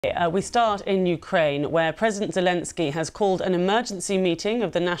We start in Ukraine, where President Zelensky has called an emergency meeting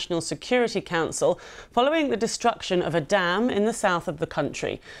of the National Security Council following the destruction of a dam in the south of the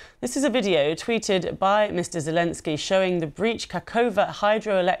country. This is a video tweeted by Mr. Zelensky showing the breached Kakhovka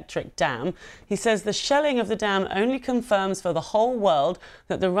hydroelectric dam. He says the shelling of the dam only confirms for the whole world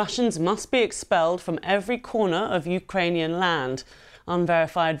that the Russians must be expelled from every corner of Ukrainian land.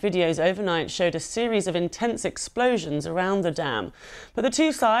 Unverified videos overnight showed a series of intense explosions around the dam. But the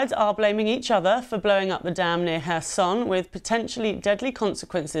two sides are blaming each other for blowing up the dam near Kherson, with potentially deadly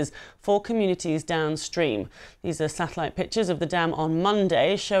consequences for communities downstream. These are satellite pictures of the dam on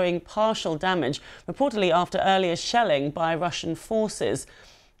Monday, showing partial damage, reportedly after earlier shelling by Russian forces.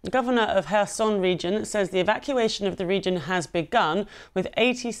 The governor of Kherson region says the evacuation of the region has begun, with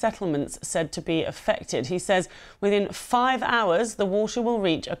 80 settlements said to be affected. He says within 5 hours the water will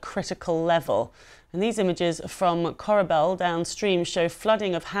reach a critical level. And these images from Kherson downstream show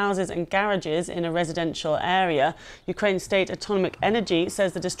flooding of houses and garages in a residential area. Ukraine's State Atomic Energy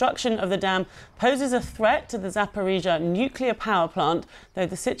says the destruction of the dam poses a threat to the Zaporizhzhia nuclear power plant, though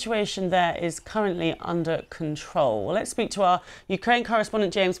the situation there is currently under control. Well, let's speak to our Ukraine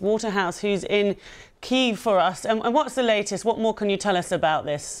correspondent James Waterhouse, who's in Kyiv for us. And what's the latest? What more can you tell us about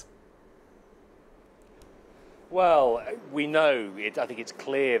this? Well, we know, I think it's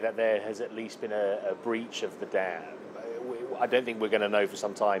clear that there has at least been a breach of the dam. I don't think we're going to know for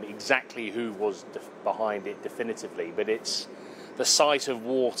some time exactly who was behind it definitively, but it's the sight of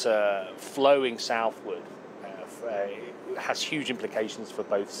water flowing southward has huge implications for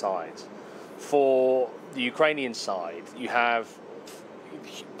both sides. For the Ukrainian side, you have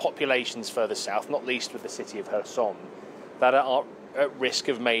populations further south, not least with the city of Kherson, that are at risk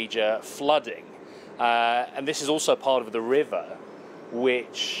of major flooding. And this is also part of the river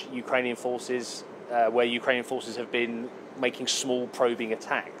which Ukrainian forces, where Ukrainian forces have been making small probing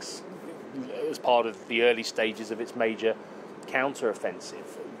attacks as part of the early stages of its major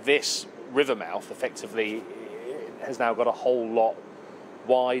counter-offensive. This river mouth effectively has now got a whole lot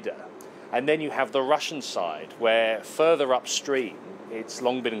wider. And then you have the Russian side, where further upstream, it's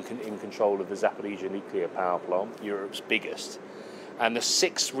long been in control of the Zaporizhzhia nuclear power plant, Europe's biggest. And the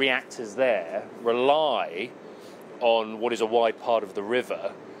 6 reactors there rely on what is a wide part of the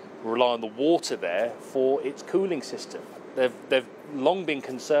river, rely on the water there for its cooling system. There've long been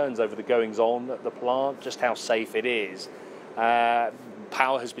concerns over the goings-on at the plant, just how safe it is.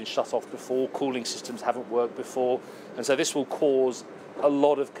 Power has been shut off before, cooling systems haven't worked before, and so this will cause a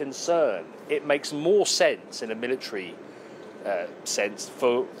lot of concern. It makes more sense in a military sense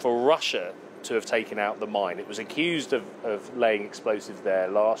for Russia to have taken out the mine. It was accused of laying explosives there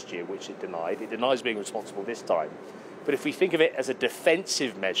last year, which it denied. It denies being responsible this time. But if we think of it as a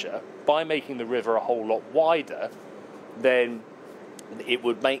defensive measure, by making the river a whole lot wider, then it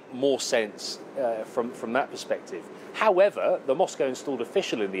would make more sense from that perspective. However, the Moscow-installed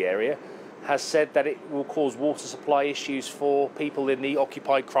official in the area has said that it will cause water supply issues for people in the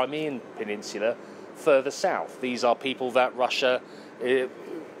occupied Crimean Peninsula further south. These are people that Russia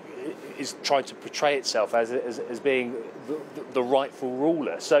is trying to portray itself as being the rightful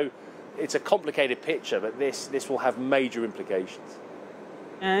ruler. So it's a complicated picture, but this will have major implications.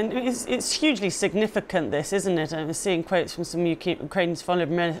 And it's hugely significant, this, isn't it? I'm seeing quotes from some Ukraine's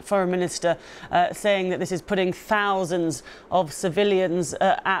foreign minister saying that this is putting thousands of civilians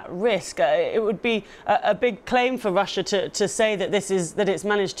at risk. It would be a big claim for Russia to say that it's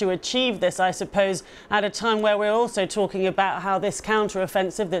managed to achieve this, I suppose, at a time where we're also talking about how this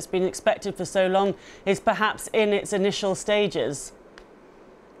counter-offensive that's been expected for so long is perhaps in its initial stages.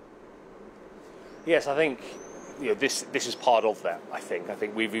 Yes, I think this is part of that. I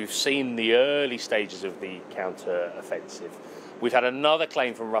think we've seen the early stages of the counter-offensive. We've had another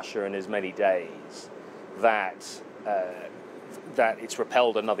claim from Russia in as many days that it's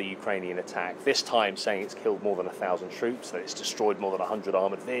repelled another Ukrainian attack. This time saying it's killed more than 1,000 troops, that it's destroyed more than 100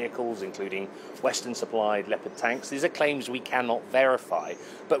 armoured vehicles, including Western-supplied Leopard tanks. These are claims we cannot verify,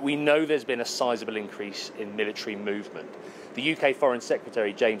 but we know there's been a sizable increase in military movement. The UK Foreign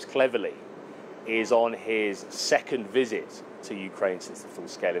Secretary James Cleverly is on his second visit to Ukraine since the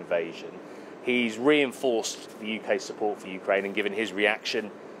full-scale invasion. He's reinforced the UK's support for Ukraine and given his reaction,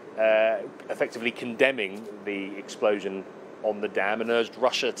 effectively condemning the explosion on the dam, and urged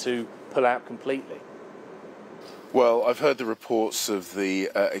Russia to pull out completely. Well, I've heard the reports of the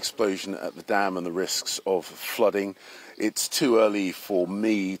explosion at the dam and the risks of flooding. It's too early for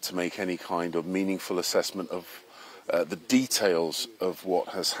me to make any kind of meaningful assessment of the details of what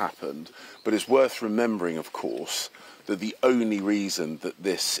has happened, but it's worth remembering, of course, that the only reason that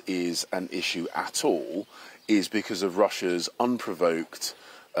this is an issue at all is because of Russia's unprovoked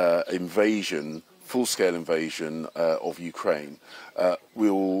invasion, full-scale invasion of Ukraine.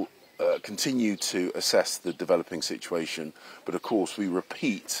 We'll continue to assess the developing situation, but of course we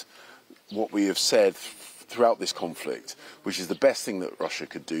repeat what we have said throughout this conflict, which is the best thing that Russia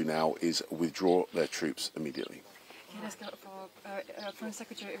could do now is withdraw their troops immediately. Can I ask a follow-up? Foreign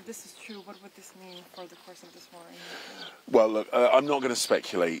Secretary, if this is true, what would this mean for the course of this war? Well, look, I'm not going to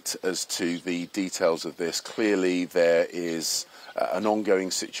speculate as to the details of this. Clearly, there is an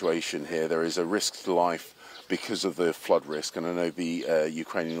ongoing situation here. There is a risk to life because of the flood risk, and I know the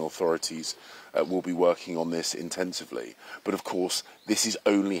Ukrainian authorities will be working on this intensively. But of course, this is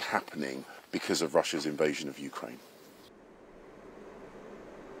only happening because of Russia's invasion of Ukraine.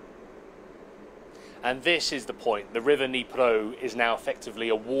 And this is the point. The river Dnipro is now effectively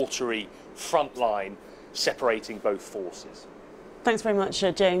a watery front line separating both forces. Thanks very much,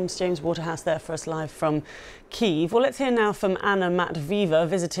 James Waterhouse there for us live from Kyiv. Well, let's hear now from Anna Matvieva,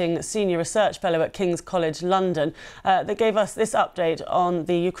 visiting Senior Research Fellow at King's College London, that gave us this update on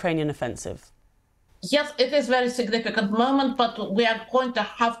the Ukrainian offensive. Yes, it is a very significant moment, but we are going to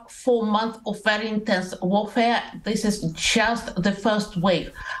have 4 months of very intense warfare. This is just the first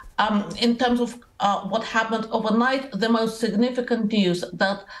wave. In terms of what happened overnight, the most significant news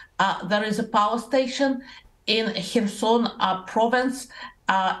that there is a power station in Kherson province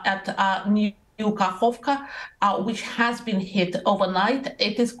at New Kakhovka, which has been hit overnight.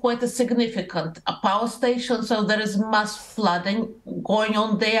 It is quite a significant power station, so there is mass flooding going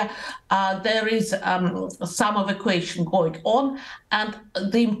on there. There is some evacuation going on, and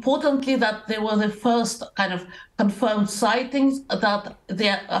importantly that there were the first kind of confirmed sightings that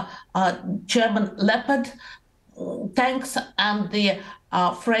the German Leopard tanks and the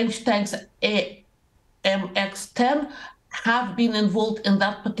French tanks AMX-10 have been involved in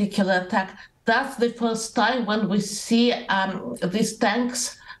that particular attack. That's the first time when we see these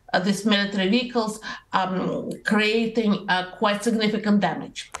tanks, these military vehicles, creating quite significant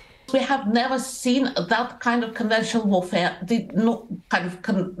damage. We have never seen that kind of conventional warfare.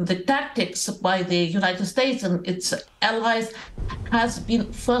 The tactics by the United States and its allies has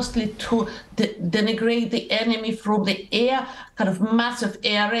been firstly to denigrate the enemy from the air, kind of massive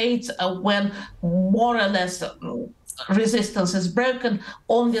air raids when more or less resistance is broken.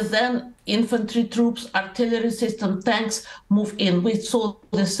 Only then infantry troops, artillery system, tanks move in. We saw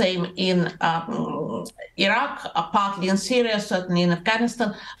the same in Iraq, partly in Syria, certainly in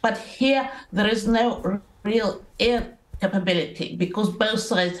Afghanistan. But here there is no real air capability because both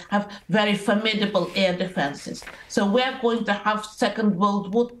sides have very formidable air defenses. So we are going to have Second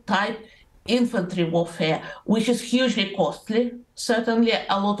World War type infantry warfare, which is hugely costly. Certainly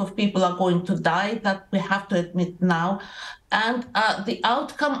a lot of people are going to die, that we have to admit now. And the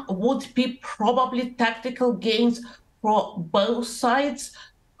outcome would be probably tactical gains for both sides,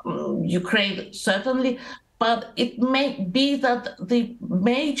 Ukraine certainly, but it may be that the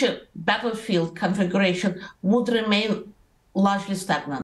major battlefield configuration would remain largely stagnant.